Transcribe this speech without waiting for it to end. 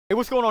Hey,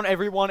 what's going on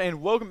everyone,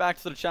 and welcome back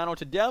to the channel.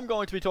 Today I'm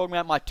going to be talking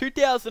about my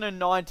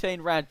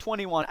 2019 round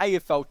 21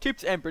 AFL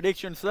tips and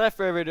predictions. So without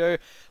further ado,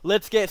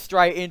 let's get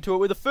straight into it.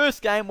 With the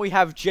first game, we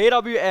have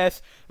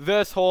GWS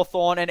versus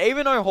Hawthorn, and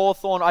even though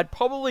Hawthorn, I'd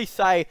probably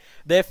say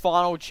their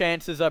final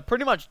chances are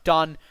pretty much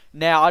done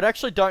now. I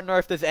actually don't know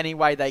if there's any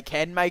way they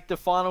can make the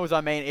finals. I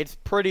mean, it's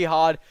pretty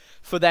hard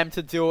for them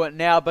to do it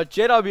now, but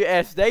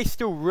GWS, they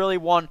still really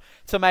want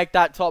to make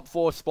that top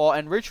 4 spot,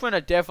 and Richmond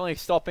are definitely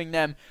stopping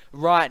them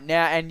right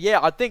now. And yeah,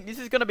 I think this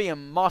is going to be a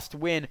must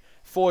win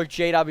for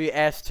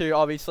GWS to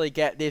obviously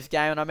get this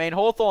game. And I mean,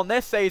 Hawthorn,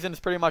 their season's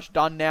pretty much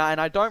done now,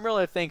 and I don't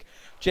really think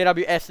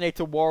GWS need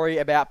to worry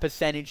about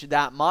percentage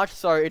that much,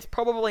 so it's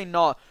probably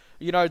not,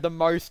 you know, the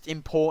most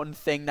important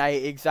thing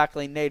they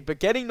exactly need. But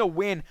getting the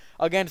win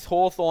against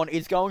Hawthorn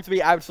is going to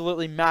be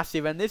absolutely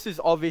massive, and this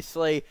is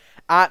obviously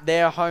at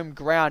their home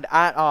ground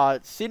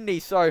at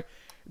Sydney, so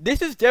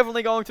this is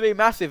definitely going to be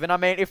massive. And I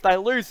mean, if they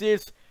lose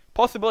this,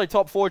 possibly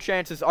top 4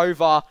 chances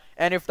over,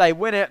 and if they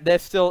win it, they're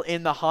still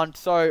in the hunt.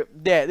 So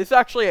yeah, this is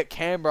actually at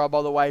Canberra,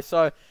 by the way,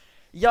 so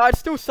yeah, I'd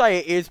still say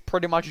it is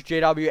pretty much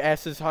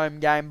GWS's home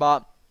game,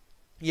 but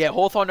yeah,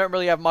 Hawthorn don't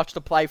really have much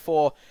to play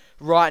for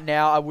right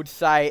now, I would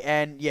say.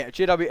 And yeah,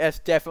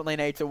 GWS definitely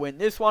need to win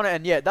this one,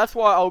 and yeah, that's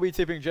why I'll be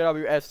tipping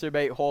GWS to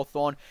beat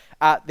Hawthorn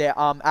at their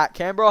at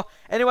Canberra.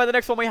 Anyway, the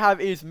next one we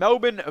have is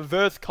Melbourne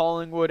versus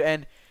Collingwood,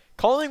 and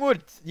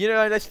Collingwood, you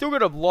know, they still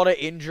got a lot of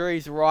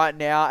injuries right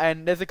now,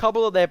 and there's a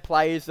couple of their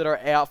players that are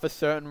out for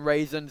certain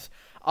reasons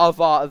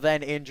other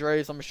than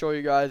injuries. I'm sure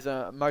you guys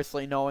are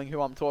mostly knowing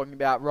who I'm talking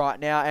about right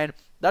now, and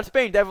that's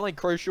been definitely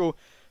crucial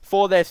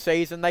for their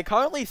season. They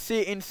currently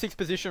sit in 6th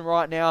position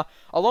right now,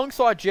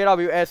 alongside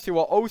GWS, who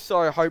are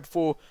also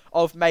hopeful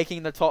of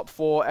making the top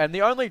 4, and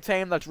the only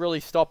team that's really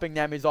stopping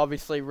them is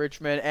obviously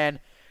Richmond, and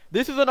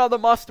this is another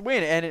must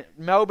win. And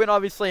Melbourne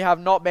obviously have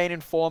not been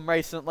in form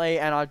recently,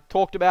 and I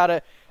talked about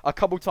it a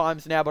couple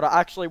times now, but I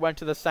actually went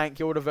to the St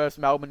Kilda versus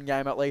Melbourne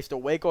game at least a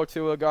week or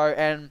two ago,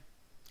 and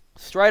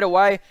straight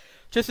away,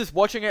 just as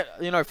watching it,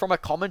 you know, from a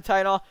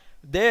commentator,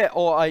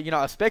 you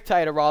know, a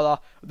spectator rather,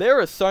 there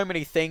are so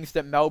many things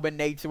that Melbourne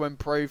need to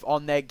improve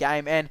on their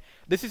game, and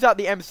this is at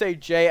the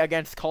MCG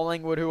against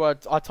Collingwood, who are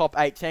a top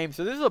 8 team,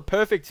 so this is a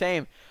perfect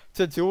team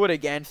to do it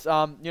against.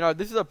 You know,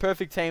 this is a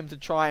perfect team to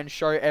try and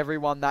show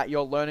everyone that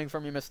you're learning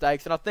from your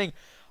mistakes, and I think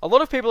a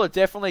lot of people are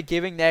definitely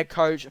giving their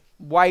coach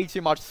way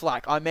too much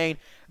slack. I mean,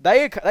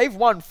 they've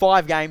won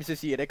 5 games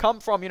this year. They come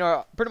from, you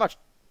know, pretty much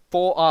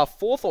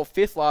 4th or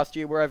 5th last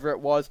year, wherever it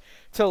was,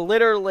 to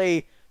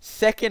literally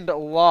 2nd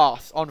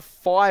last on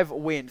 5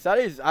 wins. That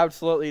is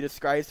absolutely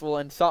disgraceful,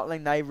 and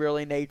something they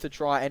really need to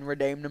try and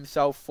redeem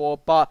themselves for.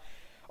 But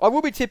I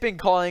will be tipping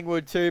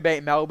Collingwood to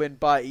beat Melbourne,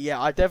 but yeah,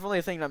 I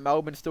definitely think that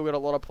Melbourne still got a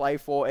lot to play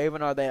for,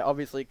 even though they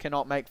obviously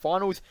cannot make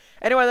finals.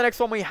 Anyway, the next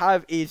one we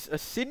have is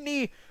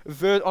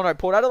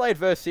Port Adelaide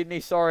versus Sydney,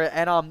 sorry,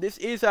 and this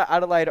is at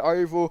Adelaide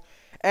Oval,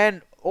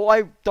 and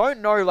I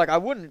don't know, like, I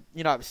wouldn't,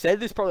 you know, have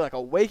said this probably like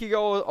a week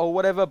ago or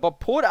whatever,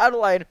 but Port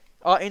Adelaide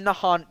are in the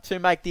hunt to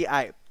make the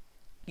 8.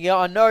 Yeah,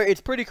 I know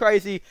it's pretty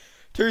crazy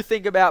to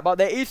think about, but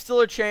there is still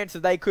a chance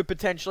that they could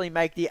potentially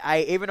make the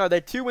 8, even though they're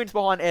 2 wins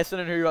behind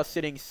Essendon, who are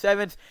sitting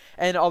 7th,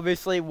 and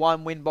obviously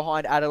 1 win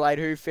behind Adelaide,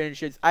 who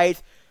finishes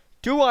 8th.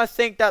 Do I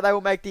think that they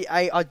will make the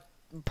 8? I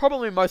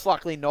probably most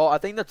likely not. I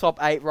think the top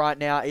 8 right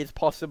now is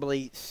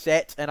possibly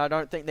set, and I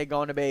don't think they're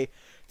going to be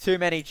too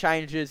many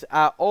changes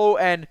at all.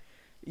 And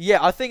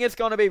yeah, I think it's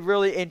going to be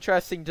really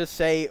interesting to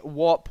see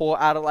what Port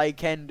Adelaide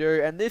can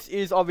do, and this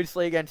is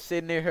obviously against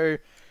Sydney, who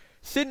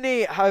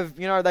Sydney have,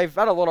 you know, they've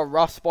had a lot of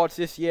rough spots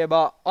this year,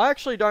 but I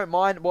actually don't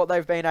mind what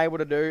they've been able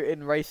to do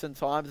in recent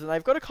times, and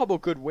they've got a couple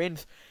of good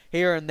wins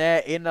here and there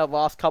in the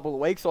last couple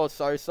of weeks or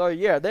so. So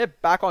yeah, they're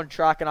back on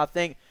track, and I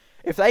think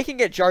if they can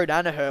get Joe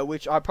Danaher,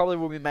 which I probably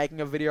will be making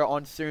a video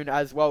on soon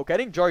as well,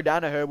 getting Joe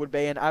Danaher would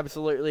be an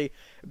absolutely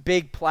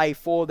big play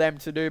for them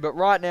to do. But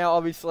right now,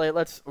 obviously,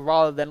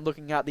 rather than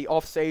looking at the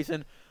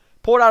off-season,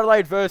 Port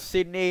Adelaide versus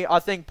Sydney, I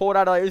think Port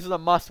Adelaide, this is a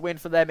must-win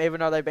for them,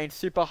 even though they've been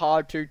super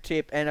hard to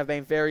tip and have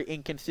been very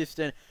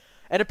inconsistent,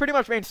 and have pretty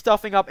much been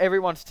stuffing up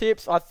everyone's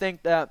tips. I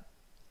think that,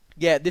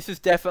 yeah, this is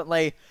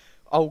definitely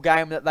a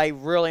game that they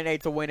really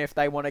need to win if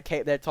they want to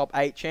keep their top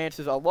 8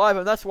 chances alive,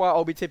 and that's why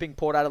I'll be tipping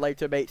Port Adelaide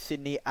to beat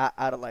Sydney at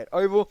Adelaide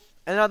Oval.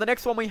 And now the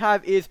next one we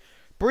have is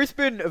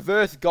Brisbane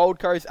versus Gold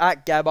Coast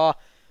at Gabba.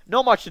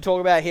 Not much to talk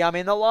about here. I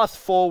mean, the last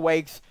 4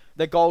 weeks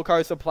the Gold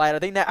Coast have played, I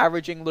think they're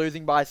averaging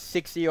losing by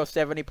 60 or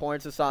 70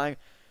 points or something.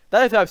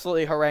 That is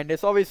absolutely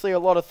horrendous. Obviously, a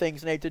lot of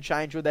things need to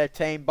change with their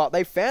team, but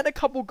they found a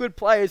couple good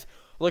players.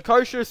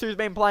 Lukosius, who's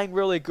been playing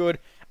really good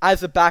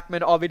as a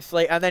backman,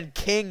 obviously, and then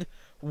King.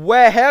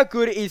 How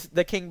good is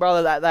the King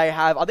brother that they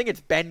have? I think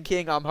it's Ben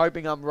King. I'm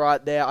hoping I'm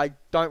right there. I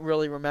don't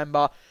really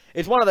remember.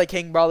 It's one of the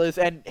King brothers,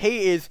 and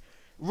he is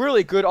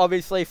really good,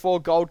 obviously, for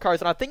Gold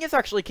Coast, and I think he's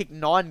actually kicked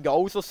 9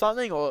 goals or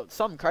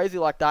something crazy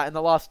like that in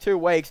the last 2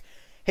 weeks.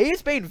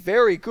 He's been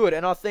very good,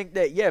 and I think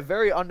that, yeah,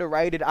 very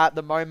underrated at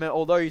the moment.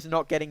 Although he's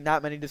not getting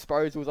that many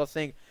disposals, I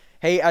think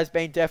he has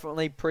been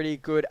definitely pretty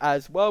good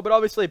as well. But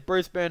obviously,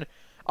 Brisbane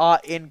are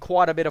in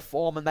quite a bit of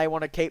form and they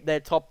want to keep their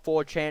top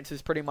 4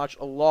 chances pretty much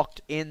locked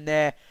in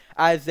there,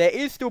 as there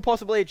is still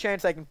possibly a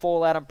chance they can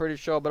fall out, I'm pretty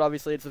sure, but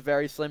obviously it's a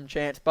very slim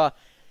chance. But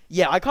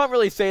yeah, I can't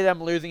really see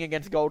them losing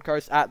against Gold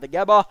Coast at the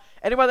Gabba.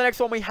 Anyway, the next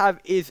one we have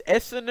is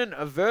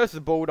Essendon versus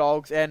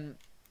Bulldogs, and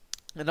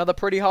another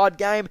pretty hard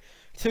game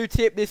to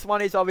tip. This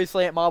one is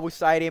obviously at Marvel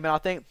Stadium, and I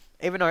think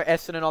even though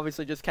Essendon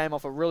obviously just came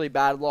off a really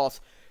bad loss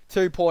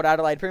to Port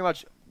Adelaide, pretty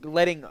much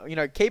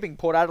keeping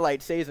Port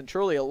Adelaide's season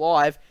truly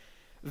alive,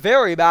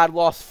 very bad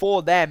loss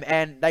for them,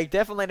 and they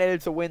definitely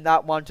needed to win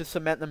that one to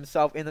cement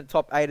themselves in the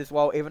top 8 as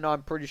well, even though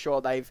I'm pretty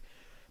sure they've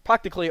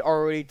practically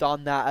already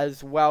done that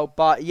as well.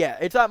 But yeah,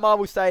 it's at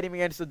Marvel Stadium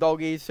against the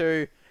Doggies,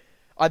 who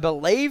I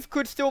believe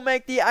could still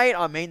make the 8.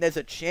 I mean, there's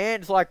a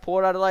chance, like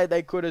Port Adelaide,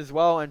 they could as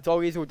well, and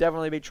Doggies will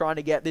definitely be trying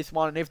to get this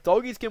one. And if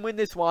Doggies can win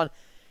this one,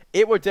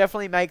 it would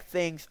definitely make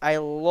things a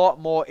lot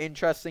more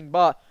interesting.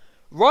 But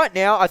right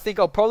now, I think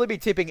I'll probably be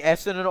tipping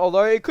Essendon,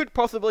 although it could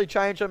possibly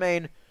change. I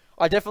mean,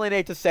 I definitely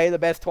need to see the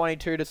best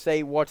 22 to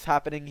see what's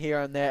happening here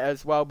and there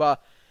as well.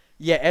 But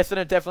yeah,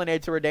 Essendon definitely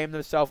need to redeem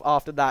themselves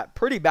after that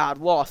pretty bad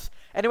loss.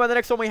 Anyway, the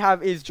next one we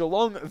have is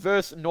Geelong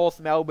versus North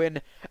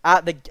Melbourne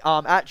at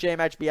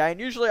GMHBA. And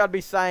usually I'd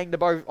be saying the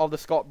both of the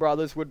Scott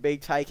brothers would be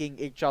taking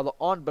each other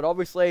on, but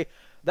obviously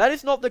that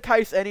is not the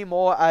case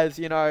anymore, as,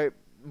 you know,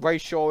 Ray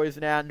Shaw is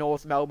now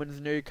North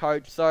Melbourne's new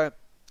coach. So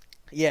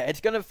yeah,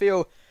 it's going to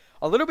feel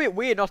a little bit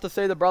weird not to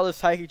see the brothers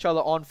take each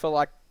other on for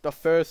like the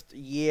first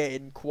year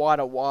in quite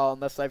a while,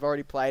 unless they've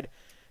already played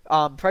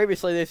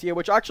previously this year,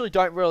 which I actually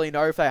don't really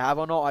know if they have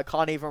or not. I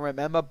can't even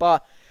remember.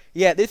 But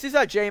yeah, this is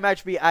at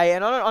GMHBA,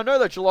 and I know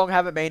that Geelong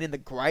haven't been in the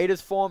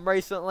greatest form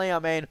recently. I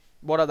mean,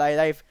 what are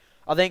they?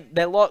 I think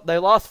their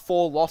last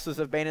 4 losses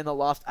have been in the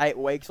last 8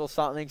 weeks or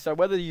something. So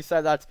whether you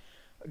say that's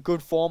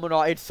good form or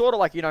not, it's sort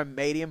of like, you know,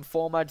 medium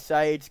form, I'd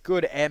say. It's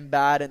good and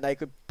bad, and they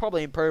could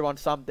probably improve on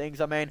some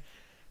things. I mean,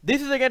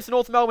 this is against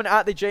North Melbourne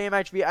at the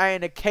GMHBA,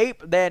 and to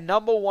keep their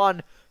number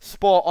 1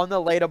 spot on the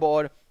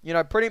leaderboard, you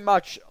know, pretty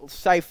much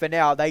safe for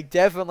now. They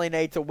definitely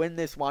need to win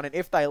this one, and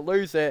if they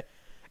lose it,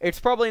 it's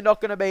probably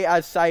not going to be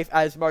as safe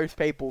as most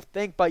people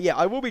think. But yeah,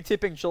 I will be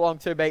tipping Geelong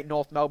to beat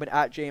North Melbourne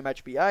at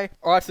GMHBA.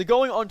 Alright, so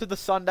going on to the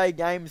Sunday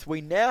games,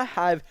 we now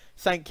have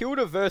St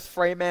Kilda versus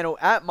Fremantle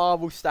at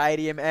Marvel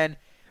Stadium, and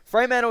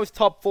Fremantle's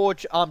top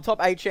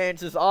 8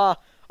 chances are,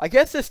 I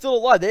guess they're still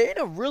alive. They're in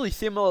a really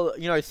similar,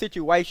 you know,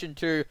 situation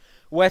to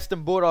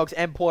Western Bulldogs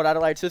and Port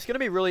Adelaide, so it's going to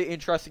be really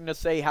interesting to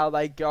see how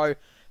they go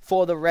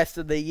for the rest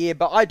of the year,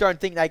 but I don't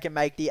think they can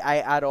make the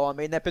 8 at all. I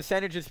mean, their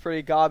percentage is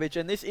pretty garbage,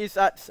 and this is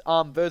at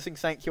versus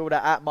St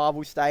Kilda at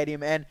Marvel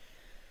Stadium, and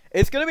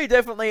it's going to be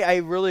definitely a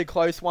really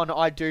close one,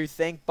 I do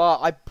think, but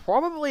I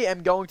probably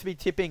am going to be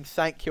tipping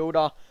St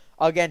Kilda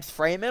against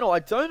Fremantle. I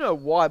don't know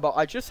why, but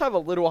I just have a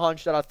little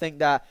hunch that I think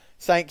that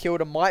St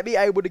Kilda might be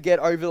able to get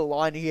over the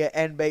line here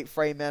and beat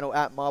Fremantle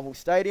at Marvel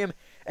Stadium.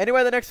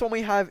 Anyway, the next one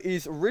we have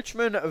is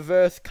Richmond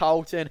versus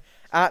Carlton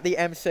at the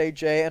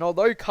MCG, and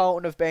although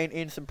Carlton have been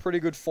in some pretty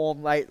good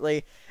form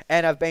lately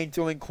and have been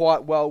doing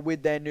quite well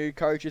with their new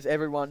coaches,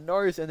 everyone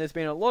knows, and there's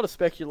been a lot of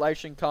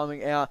speculation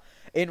coming out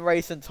in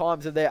recent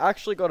times that they've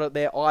actually got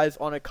their eyes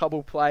on a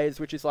couple players,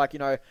 which is like, you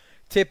know,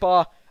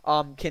 Tipper,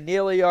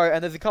 Canelio,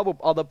 and there's a couple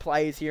other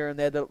players here and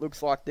there that it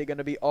looks like they're going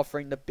to be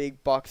offering the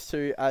big bucks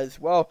to as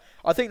well.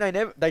 I think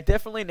they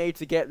definitely need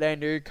to get their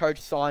new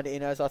coach signed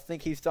in, as I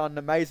think he's done an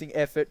amazing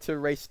effort to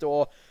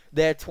restore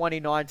their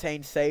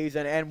 2019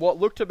 season, and what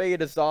looked to be a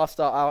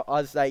disaster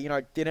as they, you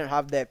know, didn't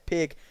have their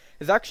pick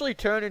has actually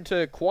turned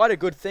into quite a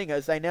good thing,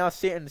 as they now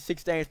sit in the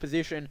 16th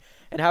position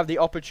and have the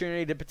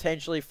opportunity to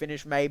potentially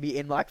finish maybe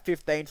in like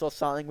 15th or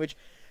something, which,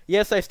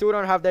 yes, they still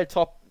don't have their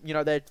top, you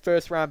know, their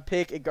first round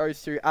pick. It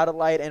goes to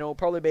Adelaide, and it'll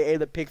probably be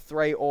either pick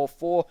 3 or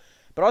 4.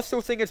 But I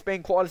still think it's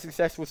been quite a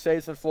successful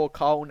season for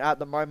Carlton at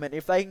the moment.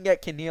 If they can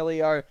get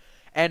Canelio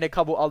and a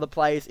couple other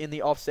players in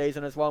the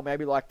off-season as well,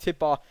 maybe like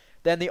Tipper,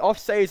 then the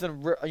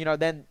off-season, you know,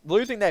 then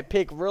losing that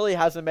pick really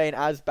hasn't been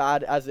as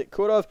bad as it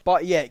could have.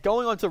 But yeah,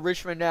 going on to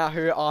Richmond now,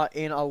 who are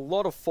in a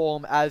lot of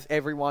form, as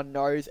everyone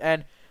knows,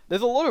 and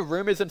there's a lot of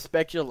rumours and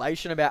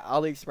speculation about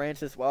Alex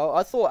Rance as well.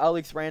 I thought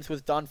Alex Rance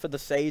was done for the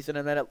season,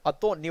 and then I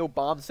thought Neil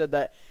Baum said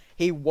that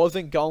he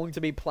wasn't going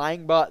to be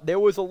playing, but there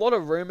was a lot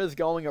of rumours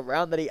going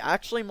around that he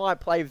actually might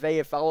play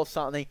VFL or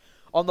something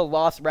on the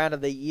last round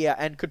of the year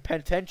and could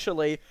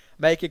potentially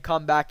make a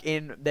comeback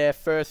in their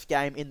first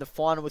game in the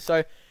final.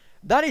 So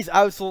that is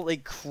absolutely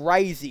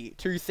crazy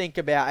to think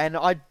about, and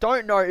I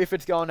don't know if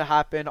it's going to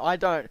happen.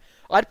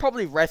 I'd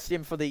probably rest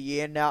him for the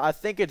year now. I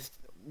think it's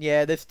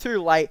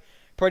too late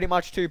pretty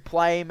much to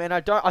play him, and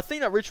I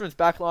think that Richmond's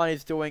backline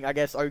is doing, I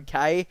guess,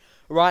 okay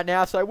right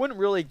now, so it wouldn't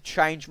really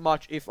change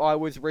much if I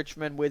was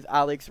Richmond with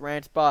Alex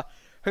Rance, but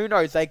who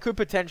knows, they could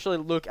potentially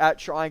look at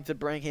trying to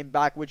bring him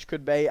back, which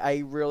could be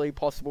a really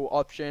possible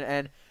option,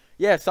 and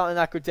yeah, something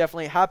that could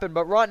definitely happen.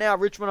 But right now,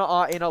 Richmond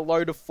are in a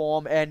load of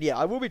form, and yeah,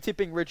 I will be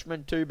tipping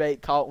Richmond to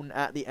beat Carlton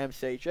at the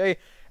MCG.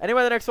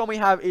 Anyway, the next one we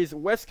have is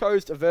West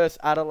Coast versus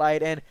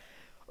Adelaide, and,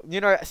 you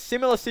know, a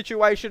similar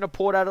situation to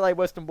Port Adelaide,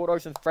 Western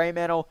Bulldogs, and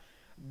Fremantle.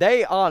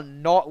 they are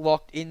not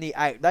locked in the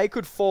 8. They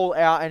could fall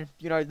out, and,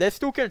 you know, they're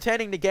still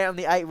contending to get in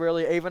the 8,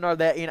 really, even though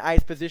they're in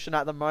 8th position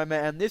at the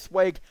moment. And this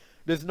week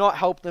does not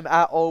help them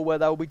at all, where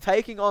they'll be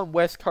taking on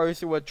West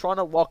Coast, who are trying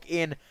to lock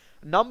in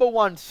number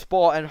 1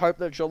 spot and hope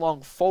that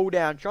Geelong fall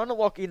down. Trying to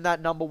lock in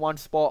that number 1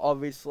 spot,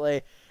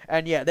 obviously.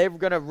 And, yeah, they're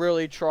going to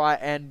really try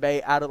and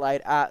beat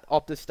Adelaide at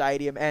Optus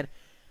Stadium. And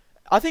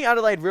I think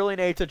Adelaide really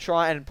need to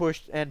try and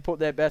push and put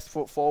their best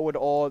foot forward,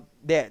 or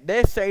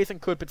their season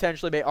could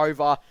potentially be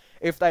over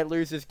if they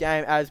lose this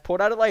game, as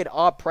Port Adelaide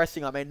are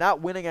pressing. I mean,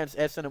 that win against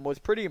Essendon was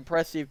pretty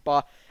impressive,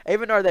 but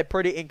even though they're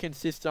pretty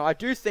inconsistent, I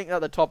do think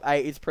that the top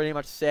 8 is pretty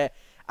much set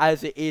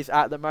as it is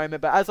at the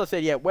moment. But as I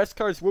said, yeah, West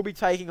Coast will be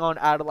taking on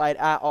Adelaide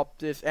at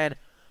Optus, and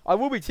I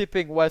will be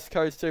tipping West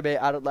Coast to beat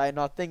Adelaide, and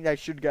I think they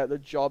should get the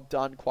job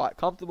done quite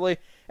comfortably.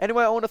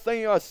 Anyway, I want to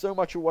thank you guys so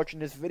much for watching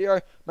this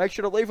video. Make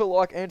sure to leave a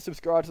like and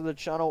subscribe to the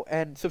channel,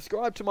 and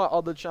subscribe to my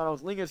other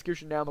channels, link in the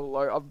description down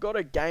below. I've got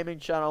a gaming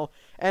channel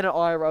and an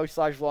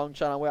IRL/vlog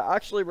channel where I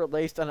actually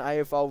released an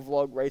AFL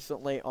vlog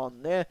recently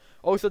on there.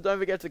 Also, don't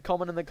forget to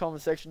comment in the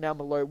comment section down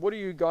below. What do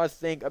you guys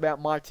think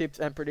about my tips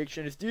and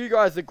predictions? Do you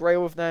guys agree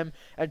with them?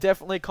 And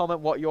definitely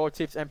comment what your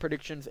tips and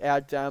predictions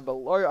are down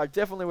below. I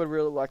definitely would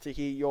really like to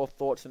hear your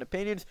thoughts and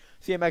opinions.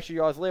 So yeah, make sure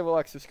you guys leave a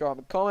like, subscribe,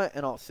 and comment,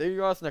 and I'll see you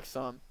guys next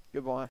time.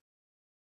 Goodbye.